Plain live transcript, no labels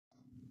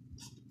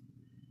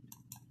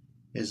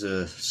Here's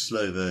a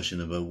slow version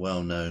of a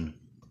well-known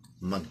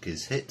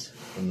Monkees hit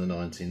from the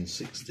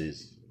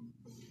 1960s.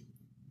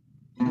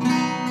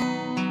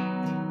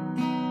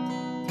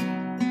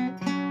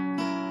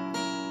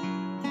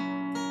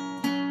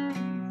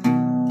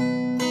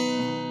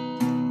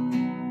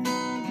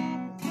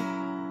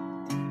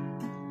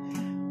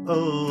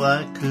 Oh,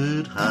 I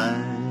could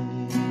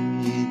hide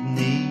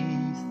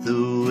neath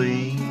the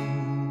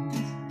wings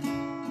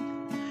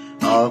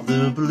of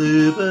the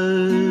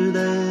bluebird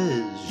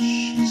as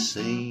she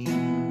sings.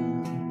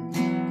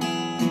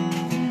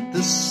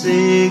 The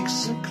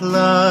 6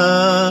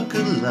 o'clock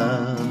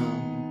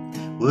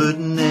alarm would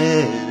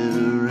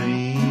never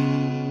ring,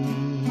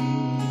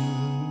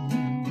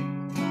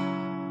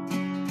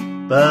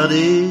 but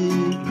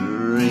it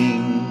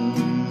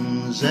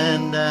rings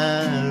and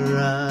I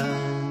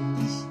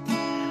rise.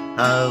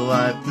 I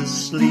wipe the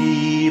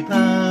sleep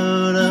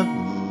out of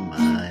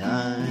my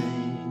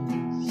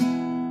eyes.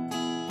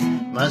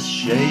 My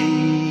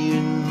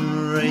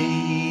shaven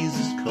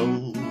razor's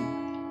cold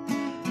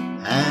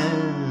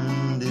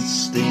and it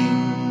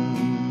stings.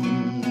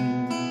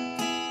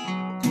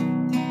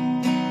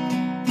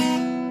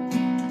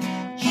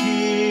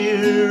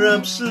 Cheer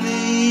up,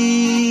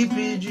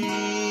 sleepy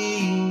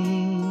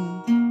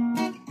Jean.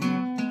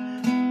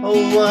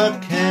 Oh,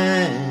 what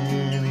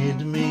can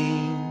it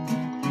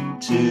mean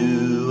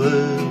to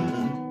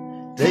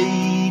a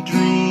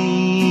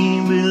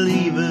daydream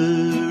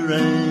believer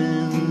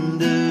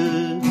and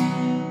a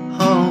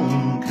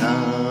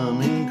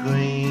homecoming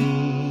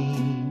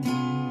queen?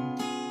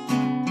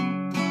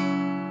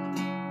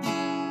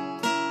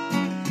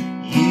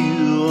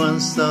 You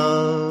once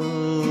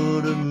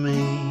thought of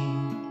me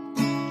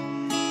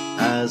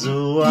as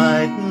a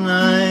white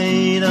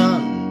knight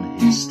on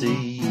his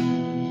steed.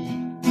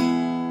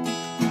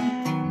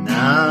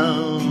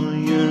 Now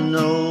you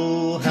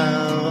know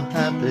how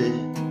happy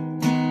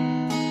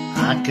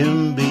I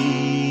can be.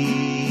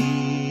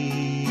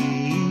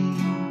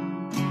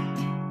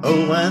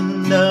 Oh,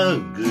 and a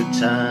good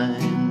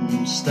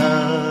time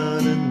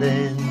start and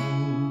end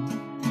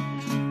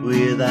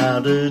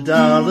without $1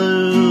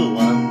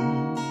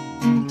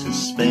 to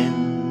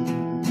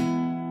spend.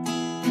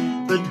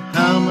 But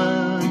how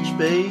much,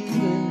 baby,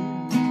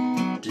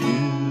 do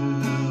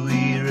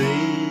we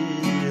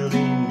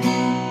really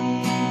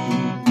need?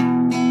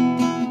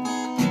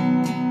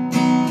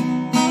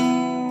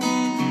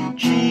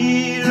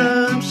 Cheer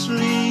up,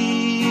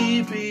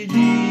 sleepy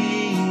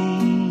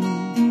Jean.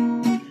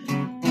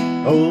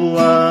 Oh,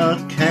 what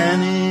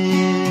can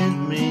it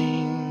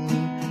mean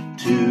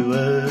to a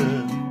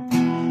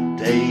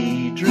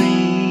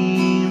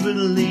daydream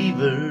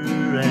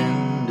believer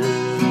and a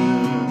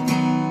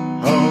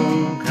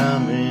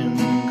homecoming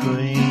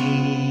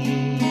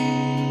queen?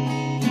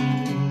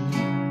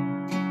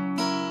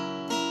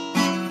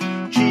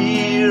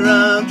 Cheer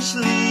up,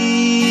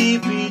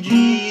 sleepy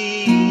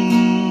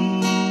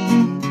Jean.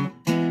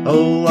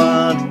 Oh,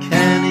 what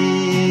can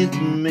it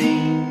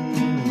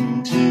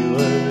mean to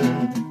a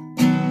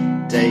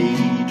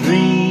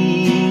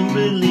daydream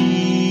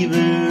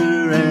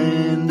believer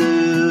and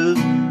a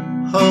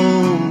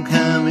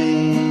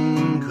homecoming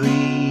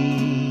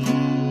queen?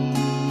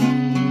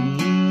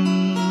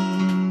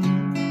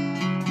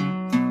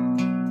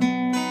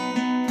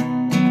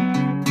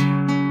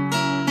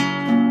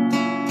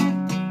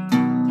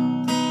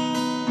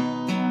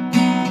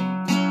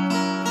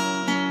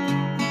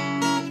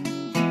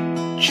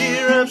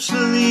 Cheer up,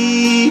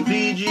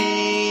 sleepy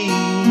Jean.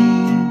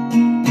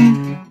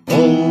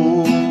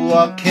 Oh,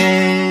 what can